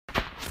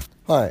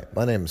Hi,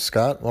 my name is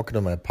Scott. Welcome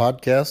to my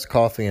podcast,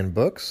 Coffee and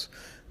Books.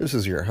 This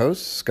is your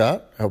host,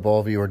 Scott. I hope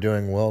all of you are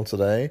doing well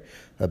today.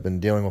 I've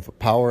been dealing with a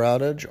power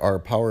outage. Our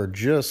power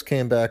just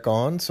came back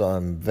on, so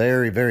I'm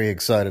very, very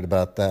excited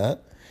about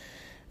that.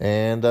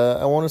 And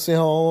I want to see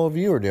how all of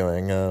you are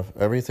doing.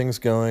 Everything's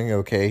going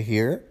okay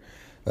here.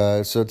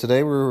 So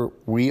today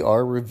we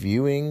are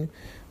reviewing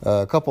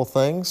a couple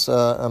things.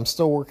 I'm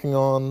still working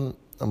on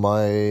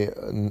my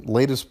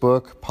latest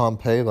book,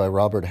 Pompeii by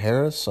Robert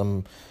Harris.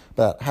 I'm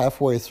about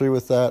halfway through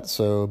with that,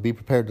 so be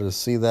prepared to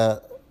see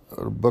that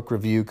book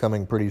review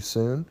coming pretty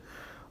soon.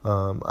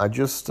 I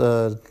just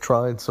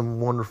tried some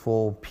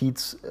wonderful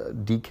Peet's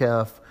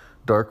decaf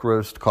dark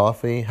roast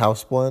coffee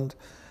house blend,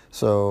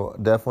 so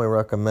definitely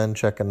recommend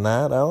checking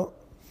that out.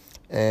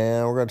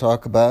 And we're going to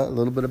talk about a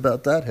little bit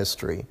about that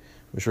history.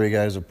 I'm sure you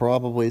guys are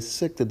probably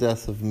sick to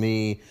death of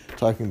me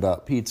talking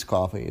about Peet's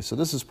coffee, so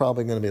this is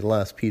probably going to be the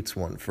last Peet's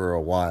one for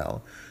a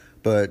while.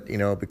 But,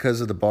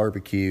 because of the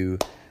barbecue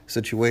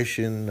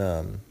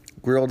situation,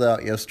 grilled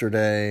out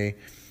yesterday,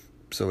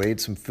 so ate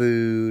some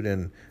food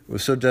and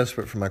was so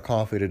desperate for my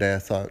coffee today, I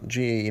thought,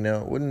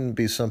 it wouldn't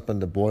be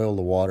something to boil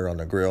the water on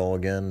the grill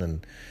again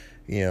and,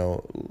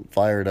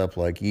 fire it up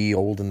like ye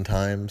olden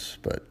times.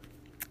 But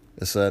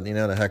I said,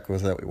 the heck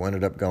with it. We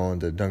ended up going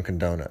to Dunkin'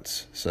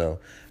 Donuts. So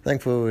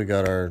thankfully we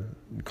got our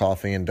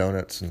coffee and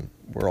donuts and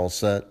we're all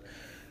set.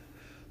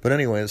 But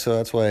anyway, so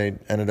that's why I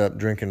ended up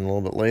drinking a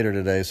little bit later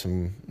today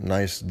some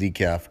nice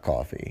decaf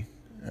coffee.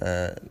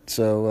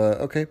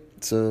 So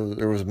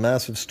there was a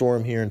massive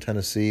storm here in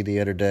Tennessee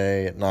the other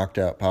day. It knocked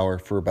out power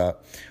for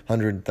about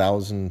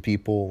 100,000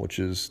 people, which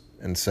is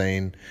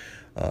insane.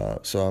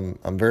 So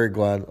I'm very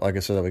glad, like I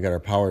said, that we got our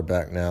power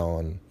back now.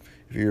 And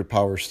if your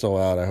power's still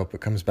out, I hope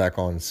it comes back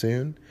on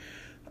soon.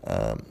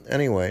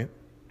 Anyway,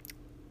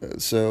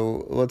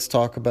 so let's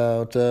talk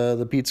about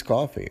the Peet's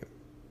coffee.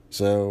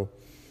 So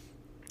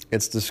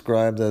it's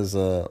described as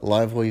a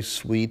lively,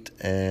 sweet,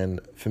 and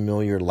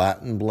familiar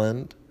Latin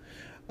blend.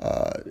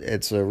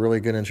 It's a really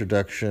good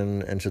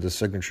introduction into the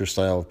signature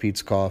style of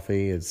Peet's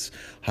coffee. It's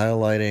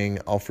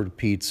highlighting Alfred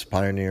Peet's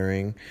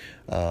pioneering.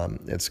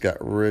 It's got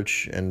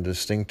rich and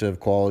distinctive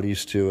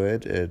qualities to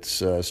it.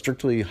 It's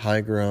strictly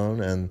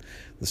high-grown and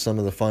some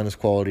of the finest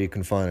quality you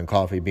can find in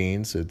coffee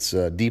beans. It's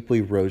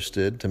deeply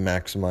roasted to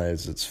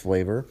maximize its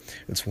flavor.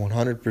 It's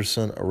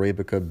 100%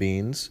 Arabica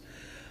beans.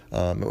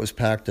 It was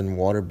packed in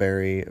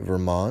Waterbury,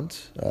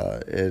 Vermont,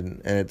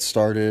 and it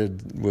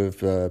started with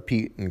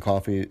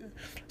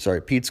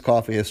Peet's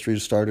coffee history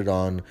started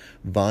on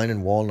Vine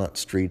and Walnut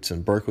Streets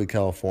in Berkeley,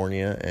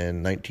 California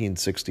in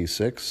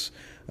 1966.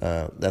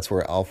 That's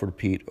where Alfred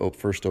Peet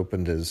first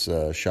opened his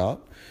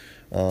shop.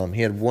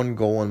 He had one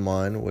goal in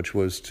mind, which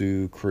was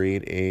to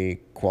create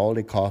a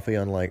quality coffee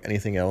unlike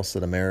anything else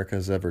that America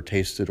has ever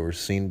tasted or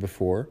seen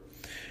before.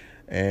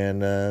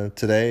 And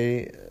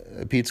today,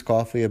 Peet's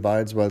Coffee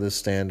abides by this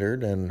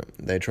standard, and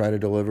they try to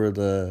deliver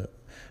the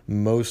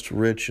most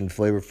rich and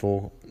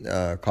flavorful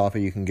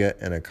coffee you can get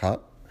in a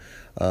cup.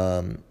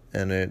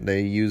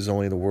 They use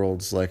only the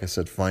world's, like I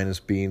said,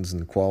 finest beans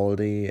and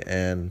quality,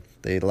 and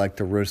they like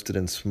to roast it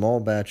in small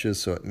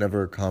batches so it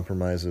never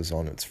compromises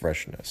on its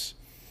freshness.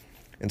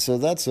 And so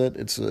that's it.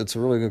 It's a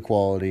really good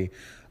quality.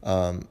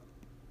 I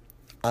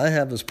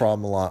have this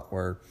problem a lot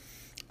where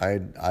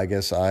I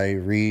guess I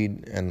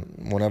read, and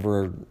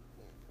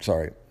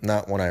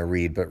not when I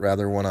read, but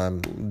rather when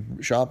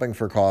I'm shopping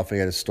for coffee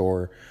at a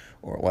store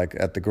or like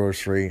at the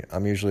grocery,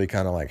 I'm usually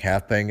kind of like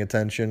half paying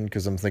attention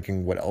because I'm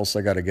thinking what else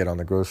I got to get on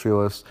the grocery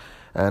list.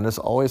 And this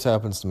always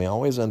happens to me. I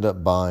always end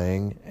up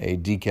buying a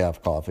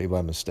decaf coffee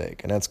by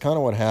mistake. And that's kind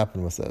of what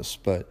happened with this.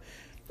 But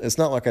it's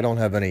not like I don't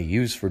have any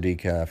use for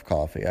decaf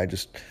coffee. I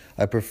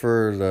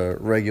prefer the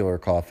regular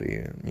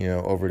coffee,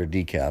 over to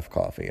decaf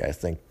coffee. I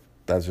think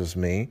that's just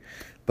me.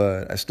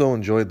 But I still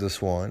enjoyed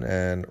this one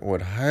and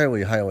would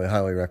highly, highly,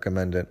 highly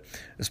recommend it,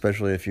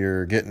 especially if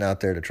you're getting out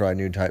there to try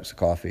new types of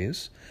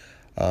coffees.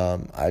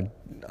 I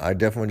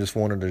definitely just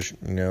wanted to,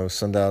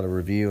 send out a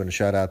review and a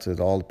shout out to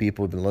all the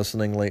people who've been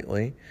listening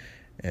lately.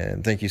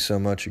 And thank you so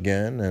much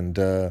again. And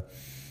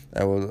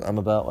I'm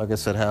about, like I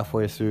said,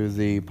 halfway through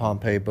the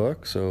Pompeii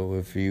book. So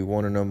if you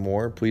want to know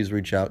more, please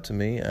reach out to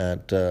me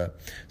at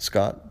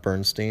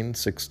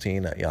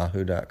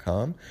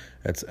scottbernstein16@yahoo.com.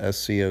 That's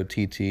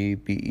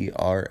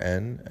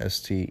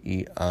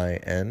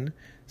SCOTTBERNSTEIN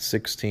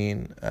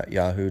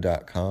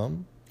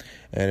 16@yahoo.com.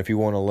 And if you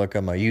want to look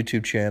at my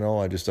YouTube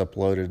channel, I just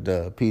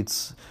uploaded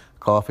Peet's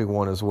Coffee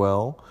one as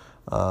well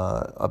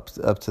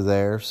up to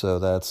there. So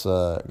that's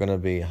going to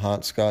be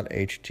Hot Scott,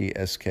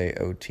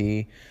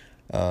 HTSKOT.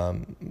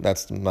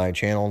 That's my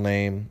channel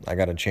name. I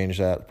got to change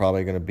that.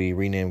 Probably going to be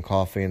renamed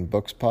Coffee and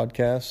Books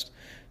Podcast.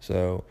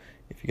 So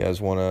if you guys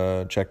want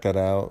to check that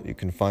out, you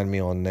can find me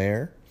on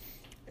there.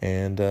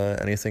 And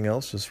anything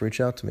else, just reach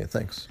out to me.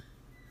 Thanks.